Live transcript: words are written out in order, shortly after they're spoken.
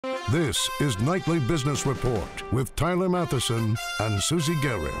This is Nightly Business Report with Tyler Matheson and Susie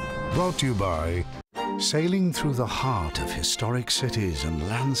Guerin. Brought to you by... Sailing through the heart of historic cities and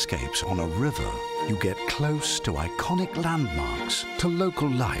landscapes on a river, you get close to iconic landmarks, to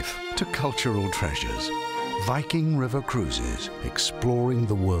local life, to cultural treasures. Viking River Cruises, exploring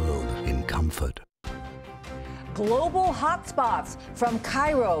the world in comfort. Global hotspots from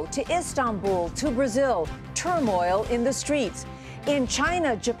Cairo to Istanbul to Brazil, turmoil in the streets. In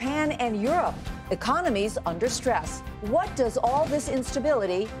China, Japan, and Europe, economies under stress. What does all this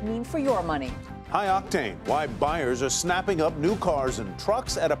instability mean for your money? High octane, why buyers are snapping up new cars and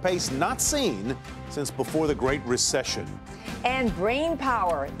trucks at a pace not seen since before the Great Recession. And brain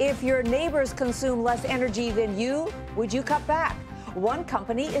power. If your neighbors consume less energy than you, would you cut back? One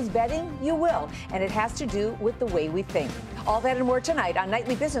company is betting you will, and it has to do with the way we think. All that and more tonight on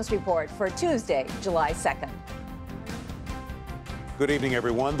Nightly Business Report for Tuesday, July 2nd. Good evening,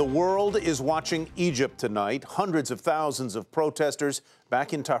 everyone. The world is watching Egypt tonight. Hundreds of thousands of protesters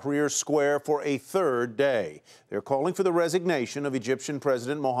back in Tahrir Square for a third day. They're calling for the resignation of Egyptian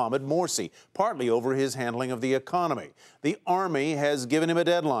President Mohamed Morsi, partly over his handling of the economy. The army has given him a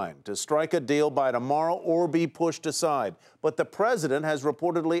deadline to strike a deal by tomorrow or be pushed aside. But the president has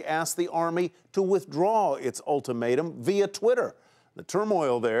reportedly asked the army to withdraw its ultimatum via Twitter. The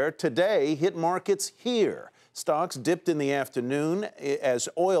turmoil there today hit markets here. Stocks dipped in the afternoon as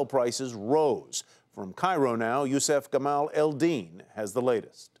oil prices rose. From Cairo now, Youssef Gamal Eldin has the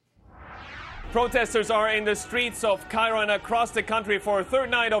latest. Protesters are in the streets of Cairo and across the country for a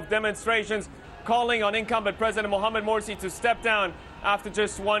third night of demonstrations, calling on incumbent President Mohamed Morsi to step down after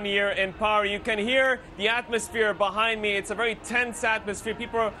just 1 year in power. You can hear the atmosphere behind me. It's a very tense atmosphere.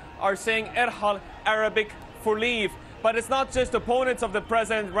 People are saying Erhal, Arabic for leave. But it's not just opponents of the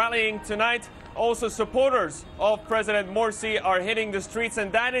president rallying tonight. Also, supporters of President Morsi are hitting the streets,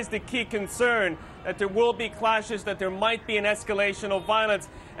 and that is the key concern, that there will be clashes, that there might be an escalation of violence.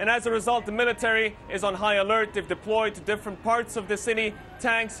 And as a result, the military is on high alert. They've deployed to different parts of the city,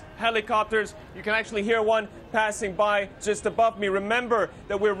 tanks, helicopters. You can actually hear one passing by just above me. Remember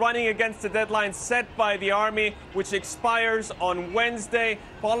that we're running against the deadline set by the army, which expires on Wednesday.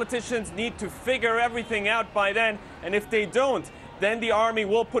 Politicians need to figure everything out by then, and if they don't, then the army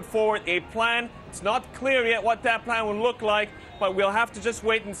will put forward a plan. It's not clear yet what that plan will look like, but we'll have to just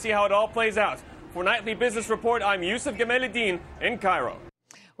wait and see how it all plays out. For Nightly Business Report, I'm Youssef Gamal in Cairo.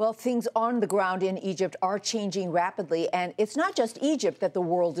 Well, things on the ground in Egypt are changing rapidly, and it's not just Egypt that the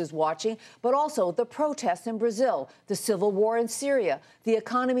world is watching, but also the protests in Brazil, the civil war in Syria, the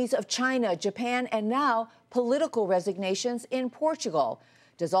economies of China, Japan, and now political resignations in Portugal.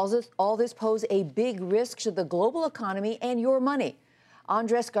 Does all this pose a big risk to the global economy and your money?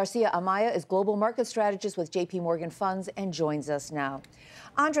 Andres Garcia Amaya is global market strategist with JP Morgan Funds and joins us now.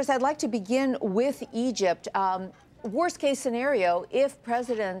 Andres, I'd like to begin with Egypt. Worst case scenario, if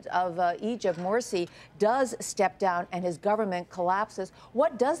President of Egypt, Morsi, does step down and his government collapses,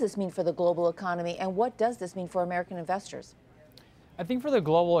 what does this mean for the global economy, and what does this mean for American investors? I think for the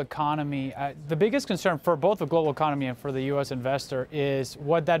global economy, the biggest concern for both the global economy and for the U.S. investor is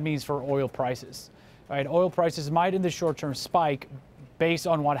what that means for oil prices. Right? Oil prices might in the short term spike based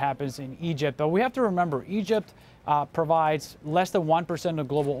on what happens in Egypt. But we have to remember, Egypt provides less than 1% of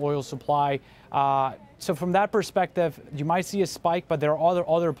global oil supply. So from that perspective, you might see a spike, but there are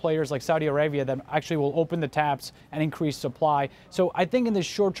other players like Saudi Arabia that actually will open the taps and increase supply. So I think in the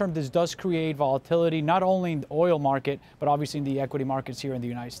short term, this does create volatility, not only in the oil market, but obviously in the equity markets here in the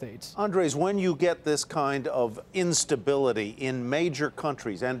United States. Andres, when you get this kind of instability in major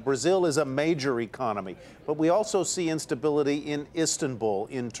countries, and Brazil is a major economy, but we also see instability in Istanbul,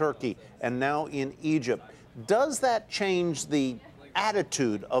 in Turkey, and now in Egypt, does that change the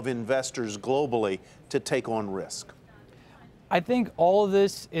attitude of investors globally to take on risk? I think all of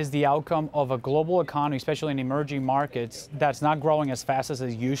this is the outcome of a global economy, especially in emerging markets, that's not growing as fast as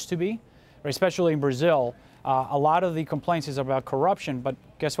it used to be, especially in Brazil. A lot of the complaints is about corruption, but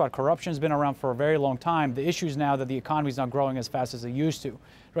guess what? Corruption's been around for a very long time. The issue is now that the economy is not growing as fast as it used to,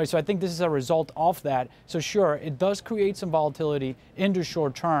 right? So I think this is a result of that. So sure, it does create some volatility in the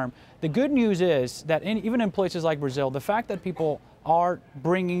short term. The good news is that even in places like Brazil, the fact that people are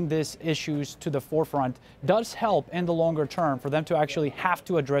bringing these issues to the forefront does help in the longer term for them to actually have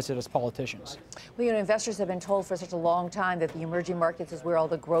to address it as politicians. Well, you know, investors have been told for such a long time that the emerging markets is where all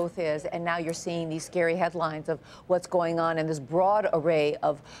the growth is, and now you're seeing these scary headlines of what's going on in this broad array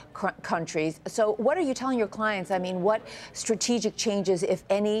of countries. So what are you telling your clients? I mean, what strategic changes, if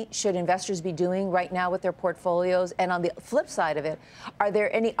any, should investors be doing right now with their portfolios? And on the flip side of it, are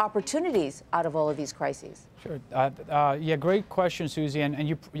there any opportunities out of all of these crises? Sure. Yeah, great question, Susie.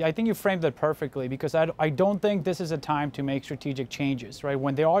 And I think you framed it perfectly, because I don't think this is a time to make strategic changes, right?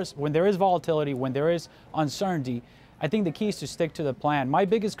 When there is volatility, when there is uncertainty, I think the key is to stick to the plan. My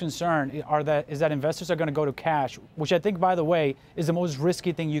biggest concern is that investors are going to go to cash, which I think, by the way, is the most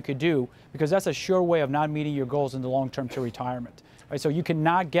risky thing you could do, because that's a sure way of not meeting your goals in the long term to retirement. Right? So you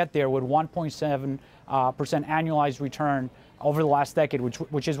cannot get there with 1.7% annualized return over the last decade,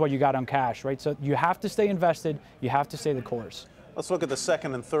 which is what you got on cash, right? So you have to stay invested, you have to stay the course. Let's look at the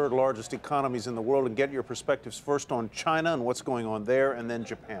second and third largest economies in the world and get your perspectives first on China and what's going on there, and then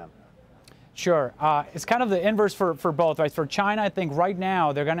Japan. Sure. It's kind of the inverse for both, right? For China, I think right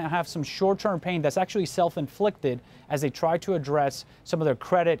now they're going to have some short-term pain that's actually self-inflicted as they try to address some of their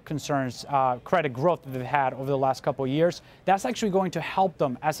credit concerns, credit growth that they've had over the last couple of years. That's actually going to help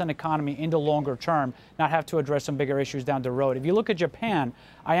them as an economy in the longer term, not have to address some bigger issues down the road. If you look at Japan,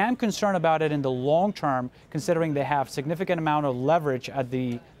 I am concerned about it in the long term, considering they have significant amount of leverage at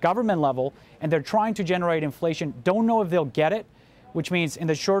the government level, and they're trying to generate inflation. Don't know if they'll get it, which means in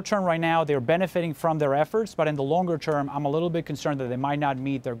the short term right now, they're benefiting from their efforts, but in the longer term, I'm a little bit concerned that they might not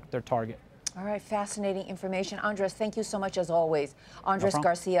meet their target. All right, fascinating information. Andres, thank you so much as always. Andres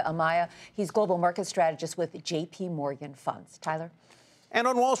Garcia Amaya, he's Global Market Strategist with JP Morgan Funds. Tyler? And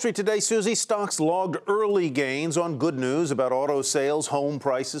on Wall Street today, Susie, stocks logged early gains on good news about auto sales, home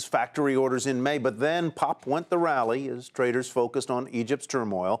prices, factory orders in May. But then pop went the rally as traders focused on Egypt's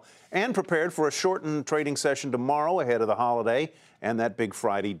turmoil and prepared for a shortened trading session tomorrow ahead of the holiday and that big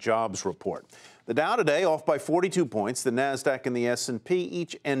Friday jobs report. The Dow today off by 42 points. The Nasdaq and the S&P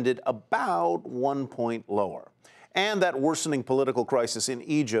each ended about 1 point lower. And that worsening political crisis in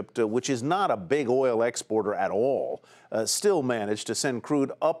Egypt, which is not a big oil exporter at all, still managed to send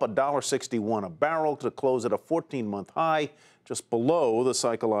crude up $1.61 a barrel to close at a 14-month high, just below the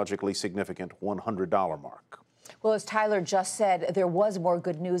psychologically significant $100 mark. Well, as Tyler just said, there was more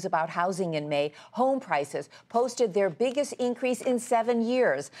good news about housing in May. Home prices posted their biggest increase in 7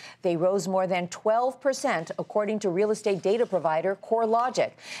 years. They rose more than 12%, according to real estate data provider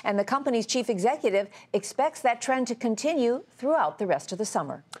CoreLogic. And the company's chief executive expects that trend to continue throughout the rest of the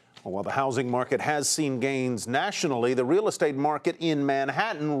summer. Well, while the housing market has seen gains nationally, the real estate market in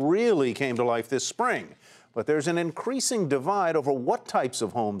Manhattan really came to life this spring. But there's an increasing divide over what types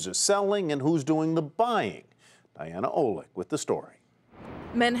of homes are selling and who's doing the buying. Diana Olick with the story.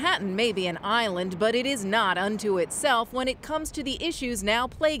 Manhattan may be an island, but it is not unto itself when it comes to the issues now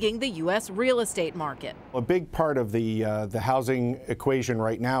plaguing the U.S. real estate market. A big part of the housing equation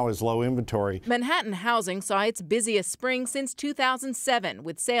right now is low inventory. Manhattan housing saw its busiest spring since 2007,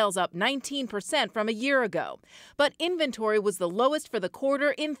 with sales up 19% from a year ago. But inventory was the lowest for the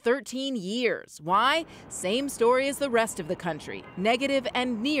quarter in 13 years. Why? Same story as the rest of the country: negative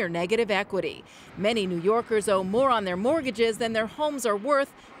and near negative equity. Many New Yorkers owe more on their mortgages than their homes are worth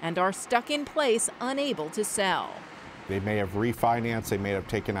and are stuck in place, unable to sell. They may have refinanced, they may have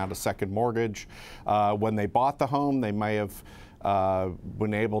taken out a second mortgage. When they bought the home, they may have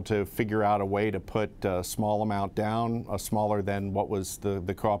been able to figure out a way to put a small amount down, smaller than what was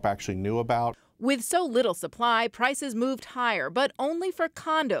the co-op actually knew about. With so little supply, prices moved higher, but only for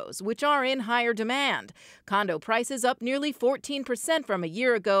condos, which are in higher demand. Condo prices up nearly 14% from a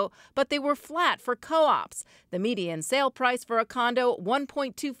year ago, but they were flat for co-ops. The median sale price for a condo,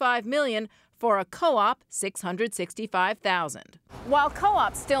 $1.25 million. For a co-op, $665,000. While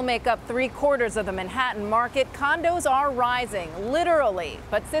co-ops still make up 3/4 of the Manhattan market, condos are rising, literally.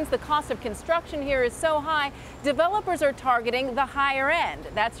 But since the cost of construction here is so high, developers are targeting the higher end.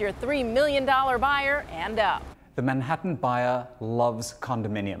 That's your $3 million buyer and up. The Manhattan buyer loves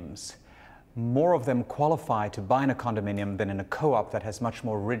condominiums. More of them qualify to buy in a condominium than in a co-op that has much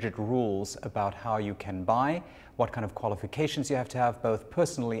more rigid rules about how you can buy, what kind of qualifications you have to have, both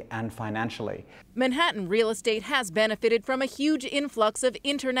personally and financially. Manhattan real estate has benefited from a huge influx of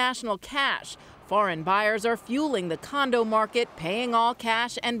international cash. Foreign buyers are fueling the condo market, paying all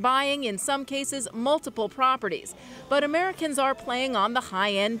cash and buying, in some cases, multiple properties. But Americans are playing on the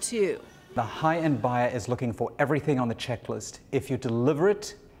high end, too. The high-end buyer is looking for everything on the checklist. If you deliver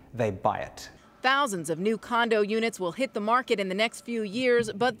it, they buy it. Thousands of new condo units will hit the market in the next few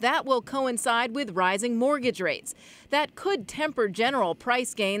years, but that will coincide with rising mortgage rates. That could temper general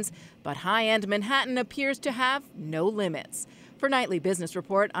price gains, but high-end Manhattan appears to have no limits. For Nightly Business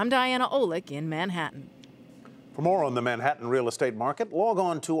Report, I'm Diana Olick in Manhattan. For more on the Manhattan real estate market, log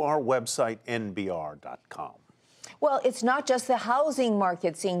on to our website, nbr.com. Well, it's not just the housing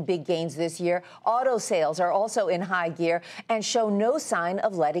market seeing big gains this year. Auto sales are also in high gear and show no sign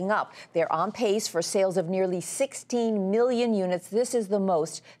of letting up. They're on pace for sales of nearly 16 million units. This is the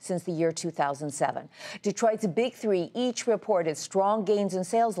most since the year 2007. Detroit's big three each reported strong gains in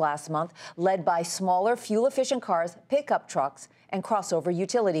sales last month, led by smaller, fuel-efficient cars, pickup trucks, and crossover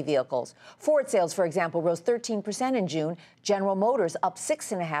utility vehicles. Ford sales, for example, rose 13% in June. General Motors up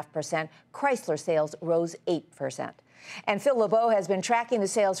 6.5%. Chrysler sales rose 8%. And Phil LeBeau has been tracking the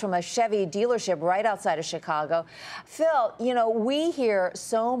sales from a Chevy dealership right outside of Chicago. Phil, you know, we hear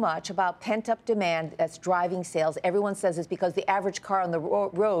so much about pent-up demand that's driving sales. Everyone says it's because the average car on the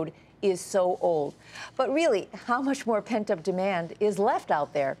road is so old. But really, how much more pent-up demand is left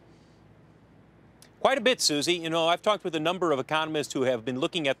out there? Quite a bit, Susie. You know, I've talked with a number of economists who have been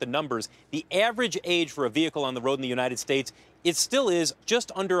looking at the numbers. The average age for a vehicle on the road in the United States, it still is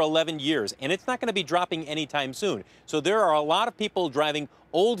just under 11 years, and it's not going to be dropping anytime soon. So there are a lot of people driving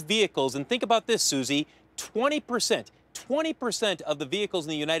old vehicles. And think about this, Susie, 20% of the vehicles in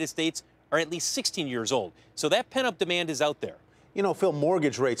the United States are at least 16 years old. So that pent-up demand is out there. You know, Phil,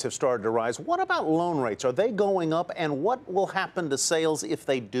 mortgage rates have started to rise. What about loan rates? Are they going up? And what will happen to sales if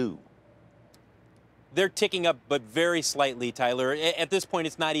they do? They're ticking up, but very slightly, Tyler. At this point,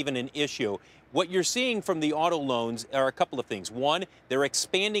 it's not even an issue. What you're seeing from the auto loans are a couple of things. One, they're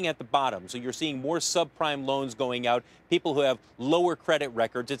expanding at the bottom. So you're seeing more subprime loans going out, people who have lower credit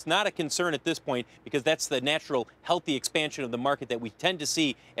records. It's not a concern at this point because that's the natural, healthy expansion of the market that we tend to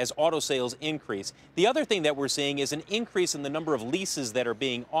see as auto sales increase. The other thing that we're seeing is an increase in the number of leases that are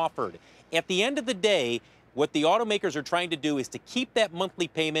being offered. At the end of the day, what the automakers are trying to do is to keep that monthly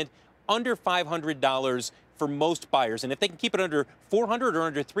payment under $500 for most buyers. And if they can keep it under $400 or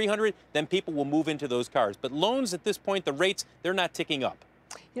under $300, then people will move into those cars. But loans at this point, the rates, they're not ticking up.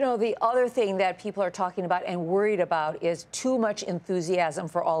 You know, the other thing that people are talking about and worried about is too much enthusiasm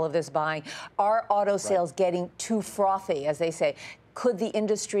for all of this buying. Are auto sales getting too frothy, as they say? Could the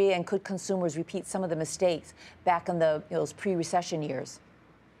industry and could consumers repeat some of the mistakes back in those pre-recession years?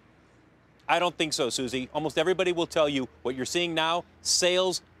 I don't think so, Susie. Almost everybody will tell you what you're seeing now,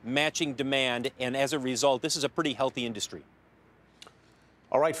 sales matching demand, and as a result, this is a pretty healthy industry.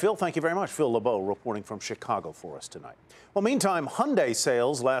 All right, Phil, thank you very much. Phil LeBeau reporting from Chicago for us tonight. Well, meantime, Hyundai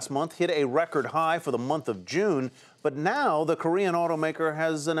sales last month hit a record high for the month of June, but now the Korean automaker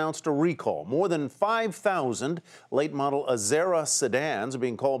has announced a recall. More than 5,000 late-model Azera sedans are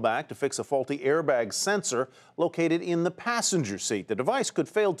being called back to fix a faulty airbag sensor located in the passenger seat. The device could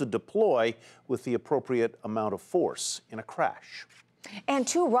fail to deploy with the appropriate amount of force in a crash. And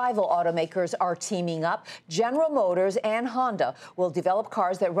two rival automakers are teaming up. General Motors and Honda will develop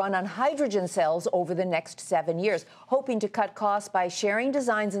cars that run on hydrogen cells over the next 7 years, hoping to cut costs by sharing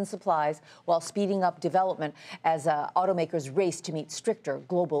designs and supplies while speeding up development as automakers race to meet stricter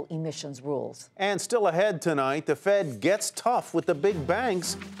global emissions rules. And still ahead tonight, the Fed gets tough with the big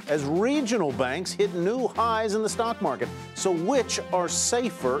banks as regional banks hit new highs in the stock market. So which are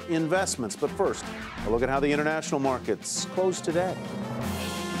safer investments? But first, a look at how the international markets closed today.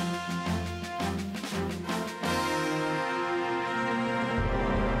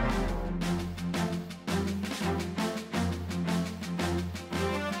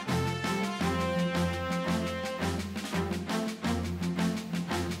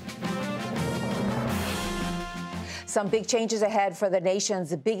 Some big changes ahead for the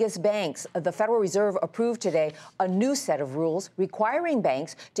nation's biggest banks. The Federal Reserve approved today a new set of rules requiring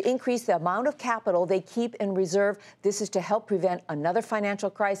banks to increase the amount of capital they keep in reserve. This is to help prevent another financial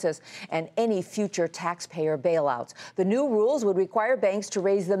crisis and any future taxpayer bailouts. The new rules would require banks to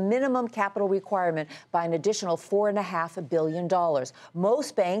raise the minimum capital requirement by an additional $4.5 billion.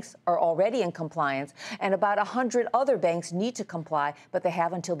 Most banks are already in compliance, and about 100 other banks need to comply, but they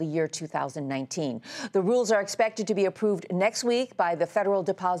have until the year 2019. The rules are expected to be approved next week by the Federal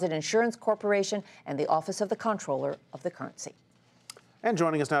Deposit Insurance Corporation and the Office of the Comptroller of the Currency. And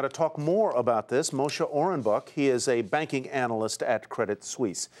joining us now to talk more about this, Moshe Orenbuch. He is a banking analyst at Credit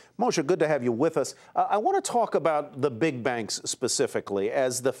Suisse. Moshe, good to have you with us. I want to talk about the big banks specifically,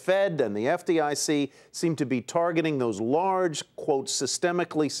 as the Fed and the FDIC seem to be targeting those large, quote,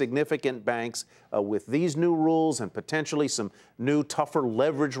 systemically significant banks with these new rules and potentially some new, tougher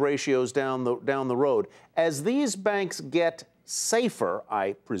leverage ratios down the road. As these banks get safer,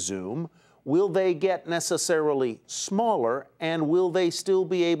 I presume, will they get necessarily smaller, and will they still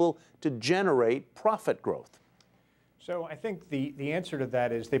be able to generate profit growth? So I think the answer to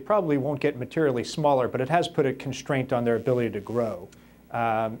that is they probably won't get materially smaller, but it has put a constraint on their ability to grow.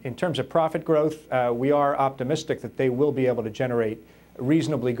 In terms of profit growth, we are optimistic that they will be able to generate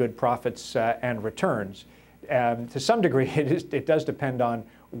reasonably good profits and returns. To some degree, it does depend on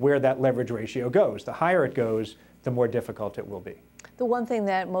where that leverage ratio goes. The higher it goes, the more difficult it will be. The one thing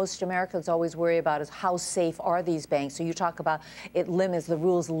that most Americans always worry about is how safe are these banks? So you talk about the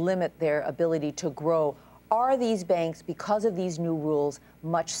rules limit their ability to grow. Are these banks, because of these new rules,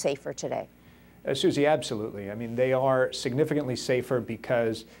 much safer today? Susie, absolutely. I mean, they are significantly safer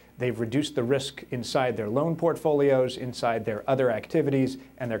because they've reduced the risk inside their loan portfolios, inside their other activities,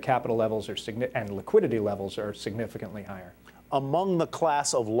 and their capital levels and liquidity levels are significantly higher. Among the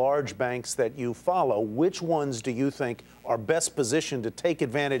class of large banks that you follow, which ones do you think are best positioned to take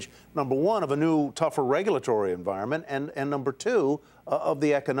advantage, number one, of a new, tougher regulatory environment, and number two, of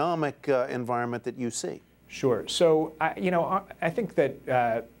the economic environment that you see? Sure. So, I think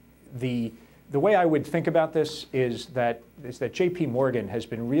that the way I would think about this is that J.P. Morgan has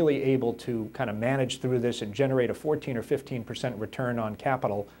been really able to kind of manage through this and generate a 14 or 15% return on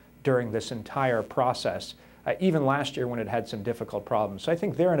capital during this entire process. Even last year when it had some difficult problems. So I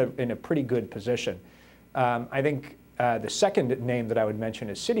think they're in a pretty good position. I think the second name that I would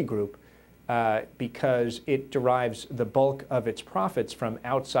mention is Citigroup because it derives the bulk of its profits from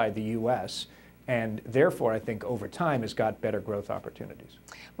outside the U.S. and therefore I think over time has got better growth opportunities.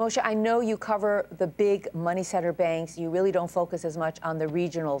 Moshe, I know you cover the big money center banks. You really don't focus as much on the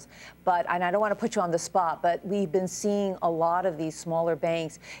regionals, and I don't want to put you on the spot, but we've been seeing a lot of these smaller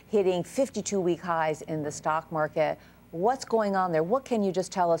banks hitting 52-week highs in the stock market. What's going on there? What can you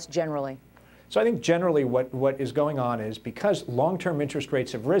just tell us generally? So I think generally what is going on is because long-term interest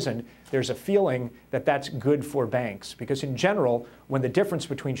rates have risen, there's a feeling that that's good for banks. Because in general, when the difference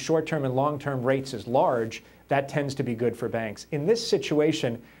between short-term and long-term rates is large, that tends to be good for banks. In this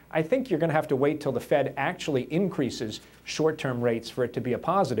situation, I think you're going to have to wait till the Fed actually increases short-term rates for it to be a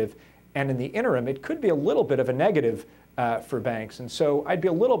positive. And in the interim, it could be a little bit of a negative for banks. And so I'd be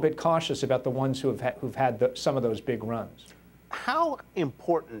a little bit cautious about the ones who've had some of those big runs. How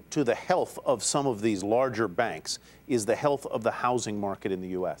important to the health of some of these larger banks is the health of the housing market in the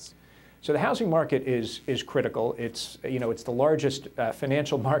U.S.? So the housing market is critical. It's the largest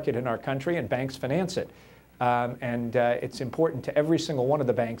financial market in our country, and banks finance it. It's important to every single one of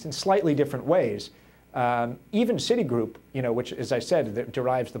the banks in slightly different ways. Even Citigroup, which, as I said,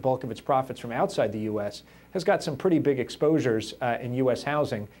 derives the bulk of its profits from outside the U.S., has got some pretty big exposures in U.S.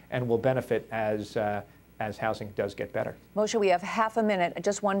 housing and will benefit as housing does get better. Moshe, we have half a minute.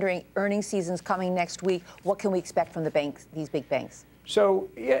 Just wondering, earnings season's coming next week. What can we expect from the banks, these big banks? So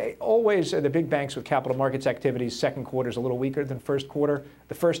always the big banks with capital markets activities, second quarter is a little weaker than first quarter.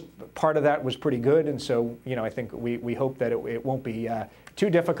 The first part of that was pretty good, and so I think we hope that it won't be too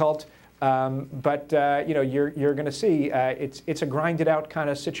difficult. But you're going to see it's a grinded out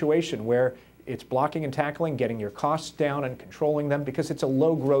kind of situation where it's blocking and tackling, getting your costs down and controlling them because it's a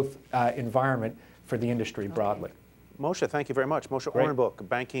low growth environment for the industry broadly. Moshe, thank you very much. Moshe Orenbuch,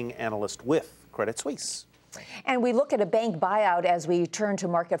 banking analyst with Credit Suisse. And we look at a bank buyout as we turn to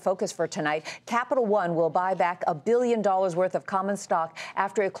Market Focus for tonight. Capital One will buy back $1 billion worth of common stock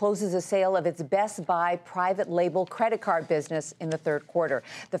after it closes a sale of its Best Buy private label credit card business in the third quarter.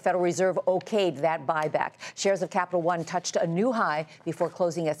 The Federal Reserve okayed that buyback. Shares of Capital One touched a new high before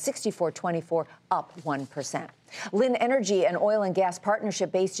closing at $64.24, up 1%. Lynn Energy, an oil and gas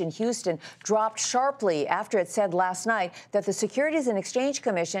partnership based in Houston, dropped sharply after it said last night that the Securities and Exchange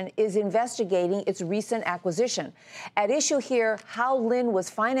Commission is investigating its recent acquisition. At issue here, how Lynn was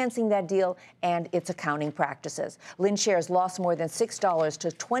financing that deal and its accounting practices. Lynn shares lost more than $6 to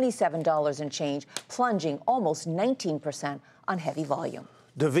 $27 and change, plunging almost 19% on heavy volume.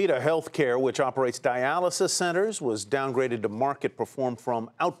 DaVita Healthcare, which operates dialysis centers, was downgraded to market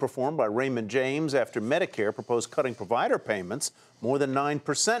outperformed by Raymond James after Medicare proposed cutting provider payments more than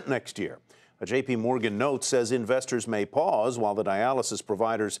 9% next year. A J.P. Morgan note says investors may pause while the dialysis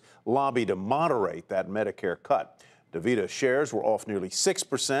providers lobby to moderate that Medicare cut. DaVita shares were off nearly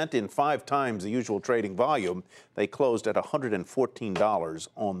 6% in 5 times the usual trading volume. They closed at $114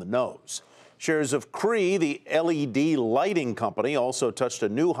 on the nose. Shares of Cree, the LED lighting company, also touched a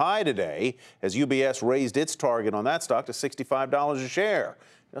new high today as UBS raised its target on that stock to $65 a share,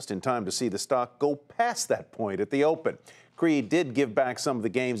 just in time to see the stock go past that point at the open. Cree did give back some of the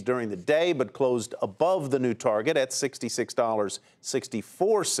gains during the day, but closed above the new target at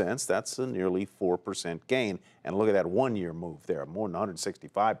 $66.64. That's a nearly 4% gain. And look at that one-year move there, more than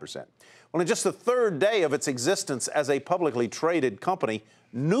 165%. Well, in just the third day of its existence as a publicly traded company,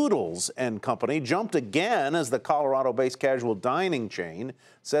 Noodles & Company jumped again as the Colorado-based casual dining chain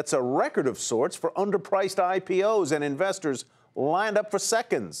sets a record of sorts for underpriced IPOs, and investors lined up for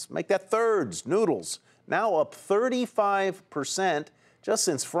seconds. Make that thirds. Noodles now up 35% just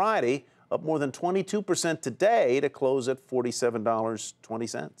since Friday up more than 22% today to close at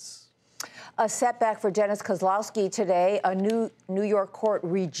 $47.20. A setback for Dennis Kozlowski today. A New York court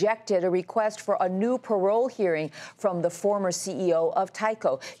rejected a request for a new parole hearing from the former CEO of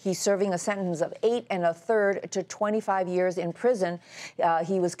Tyco. He's serving a sentence of 8 1/3 to 25 years in prison.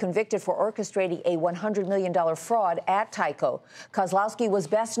 He was convicted for orchestrating a $100 million fraud at Tyco. Kozlowski was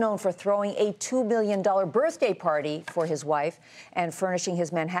best known for throwing a $2 million birthday party for his wife and furnishing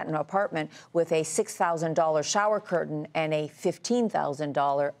his Manhattan apartment with a $6,000 shower curtain and a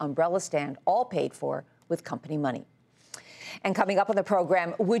 $15,000 umbrella stand, all paid for with company money. And coming up on the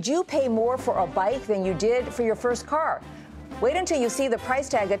program, would you pay more for a bike than you did for your first car? Wait until you see the price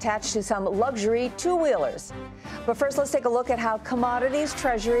tag attached to some luxury two-wheelers. But first, let's take a look at how commodities,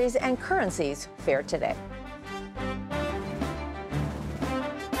 treasuries, and currencies fared today.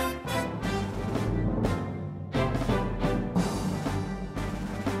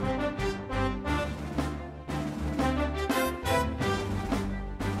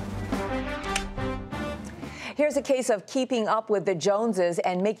 Here's a case of keeping up with the Joneses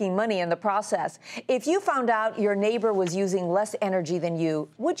and making money in the process. If you found out your neighbor was using less energy than you,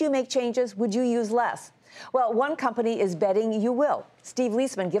 would you make changes? Would you use less? Well, one company is betting you will. Steve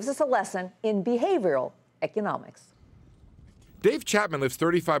Leisman gives us a lesson in behavioral economics. Dave Chapman lives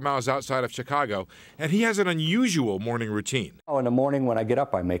 35 miles outside of Chicago, and he has an unusual morning routine. In the morning when I get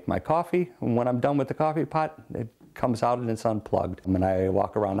up, I make my coffee, and when I'm done with the coffee pot, it comes out and it's unplugged. And I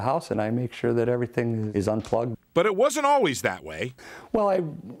walk around the house and I make sure that everything is unplugged. But it wasn't always that way. Well, I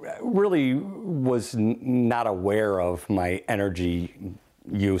really was not aware of my energy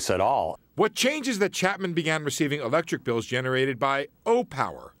use at all. What changed is that Chapman began receiving electric bills generated by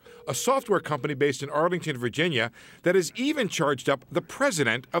OPower, a software company based in Arlington, Virginia, that has even charged up the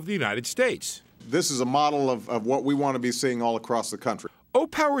President of the United States. This is a model of what we want to be seeing all across the country.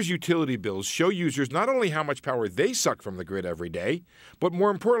 OPower's utility bills show users not only how much power they suck from the grid every day, but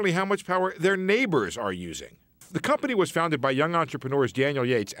more importantly, how much power their neighbors are using. The company was founded by young entrepreneurs Daniel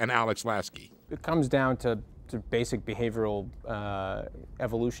Yates and Alex Lasky. It comes down to basic behavioral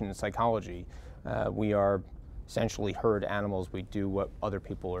evolution and psychology. We are essentially herd animals. We do what other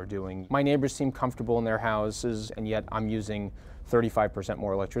people are doing. My neighbors seem comfortable in their houses, and yet I'm using 35%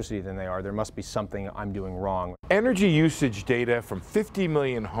 more electricity than they are. There must be something I'm doing wrong. Energy usage data from 50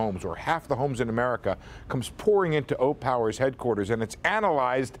 million homes, or half the homes in America, comes pouring into OPower's headquarters, and it's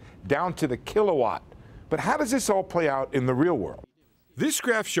analyzed down to the kilowatt. But how does this all play out in the real world? This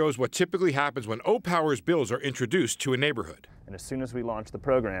graph shows what typically happens when OPower's bills are introduced to a neighborhood. And as soon as we launch the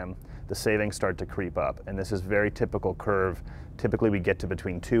program, the savings start to creep up. And this is very typical curve. Typically we get to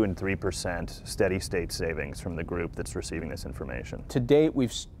between 2 and 3% steady state savings from the group that's receiving this information. To date,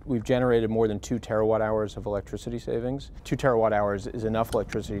 we've generated more than 2 terawatt hours of electricity savings. 2 terawatt hours is enough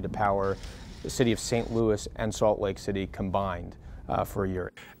electricity to power the city of St. Louis and Salt Lake City combined for a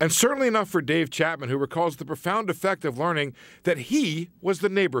year. And certainly enough for Dave Chapman, who recalls the profound effect of learning that he was the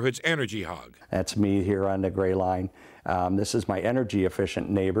neighborhood's energy hog. That's me here on the gray line. This is my energy efficient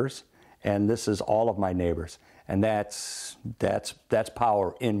neighbors, and this is all of my neighbors. And that's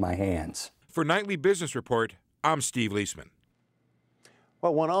power in my hands. For Nightly Business Report, I'm Steve Leisman.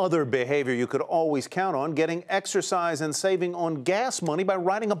 Well, one other behavior you could always count on, getting exercise and saving on gas money by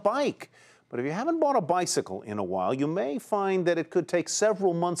riding a bike. But if you haven't bought a bicycle in a while, you may find that it could take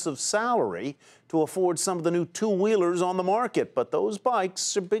several months of salary to afford some of the new two-wheelers on the market. But those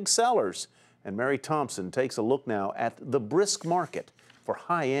bikes are big sellers. And Mary Thompson takes a look now at the brisk market for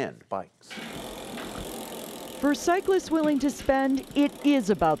high-end bikes. For cyclists willing to spend, it is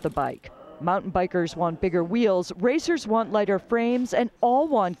about the bike. Mountain bikers want bigger wheels, racers want lighter frames, and all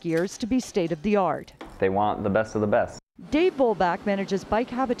want gears to be state-of-the-art. They want the best of the best. Dave Bolback manages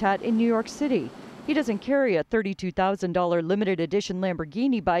Bike Habitat in New York City. He doesn't carry a $32,000 limited edition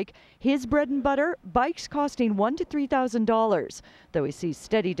Lamborghini bike. His bread and butter, bikes costing $1,000 to $3,000, though he sees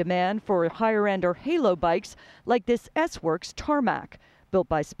steady demand for higher-end or halo bikes like this S-Works Tarmac. Built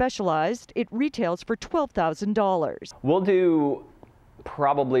by Specialized, it retails for $12,000. We'll do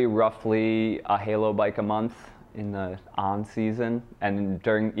probably roughly a halo bike a month in the on season, and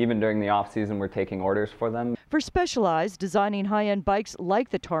even during the off season we're taking orders for them. For Specialized, designing high-end bikes like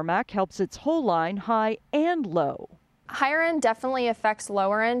the Tarmac helps its whole line high and low. Higher end definitely affects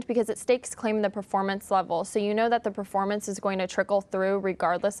lower end because it stakes claim the performance level, so you know that the performance is going to trickle through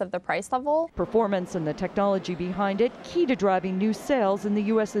regardless of the price level. Performance and the technology behind it key to driving new sales in the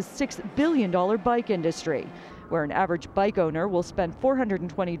U.S.'s $6 billion bike industry, where an average bike owner will spend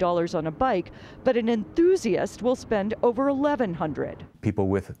 $420 on a bike, but an enthusiast will spend over $1,100. People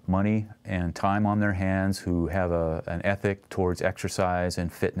with money and time on their hands who have an ethic towards exercise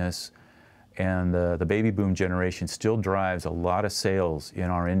and fitness And the baby boom generation still drives a lot of sales in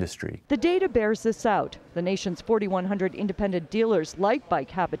our industry. The data bears this out. The nation's 4,100 independent dealers like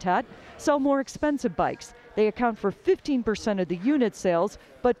Bike Habitat sell more expensive bikes. They account for 15% of the unit sales,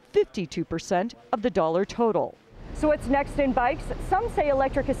 but 52% of the dollar total. So what's next in bikes? Some say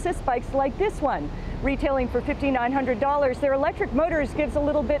electric assist bikes like this one. Retailing for $5,900, their electric motors gives a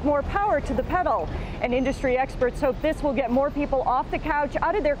little bit more power to the pedal. And industry experts hope this will get more people off the couch,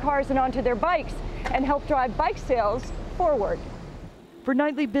 out of their cars and onto their bikes, and help drive bike sales forward. For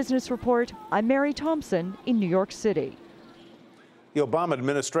Nightly Business Report, I'm Mary Thompson in New York City. The Obama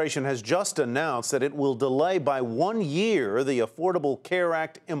administration has just announced that it will delay by 1 year the Affordable Care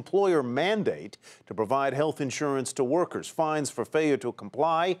Act employer mandate to provide health insurance to workers. Fines for failure to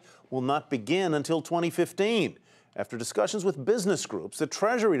comply will not begin until 2015. After discussions with business groups, the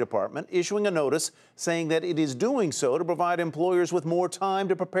Treasury Department issuing a notice saying that it is doing so to provide employers with more time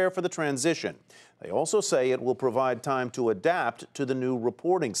to prepare for the transition. They also say it will provide time to adapt to the new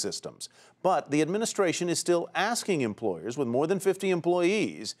reporting systems. But the administration is still asking employers with more than 50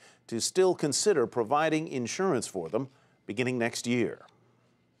 employees to still consider providing insurance for them beginning next year.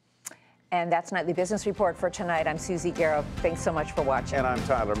 And that's Nightly Business Report for tonight. I'm Susie Garrow. Thanks so much for watching. And I'm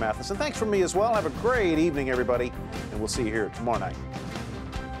Tyler Mathisen. Thanks from me as well. Have a great evening, everybody. And we'll see you here tomorrow night.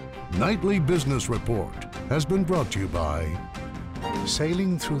 Nightly Business Report has been brought to you by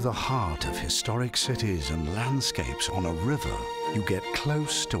Sailing through the heart of historic cities and landscapes on a river, you get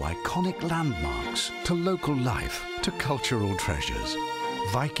close to iconic landmarks, to local life, to cultural treasures.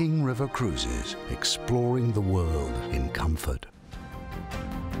 Viking River Cruises, exploring the world in comfort.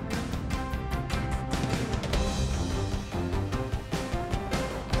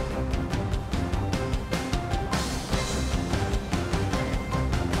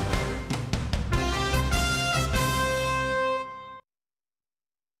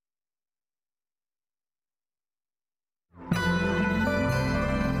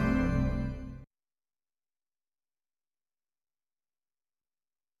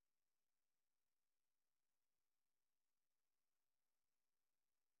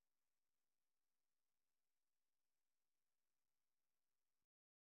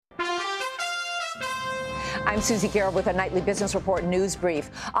 I'm Susie Garrow with a Nightly Business Report news brief.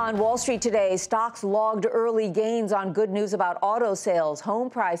 On Wall Street today, stocks logged early gains on good news about auto sales, home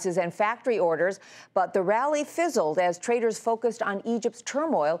prices, and factory orders. But the rally fizzled as traders focused on Egypt's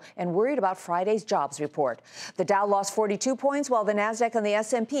turmoil and worried about Friday's jobs report. The Dow lost 42 points, while the Nasdaq and the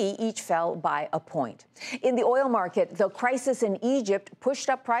S&P each fell by a point. In the oil market, the crisis in Egypt pushed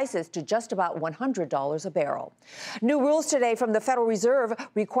up prices to just about $100 a barrel. New rules today from the Federal Reserve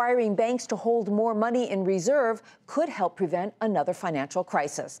requiring banks to hold more money in reserve could help prevent another financial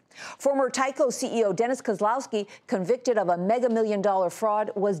crisis. Former Tyco CEO Dennis Kozlowski, convicted of a mega-million-dollar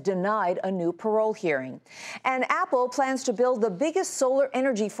fraud, was denied a new parole hearing. And Apple plans to build the biggest solar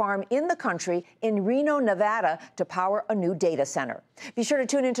energy farm in the country in Reno, Nevada, to power a new data center. Be sure to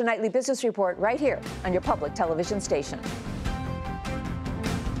tune into Nightly Business Report right here on your public television station.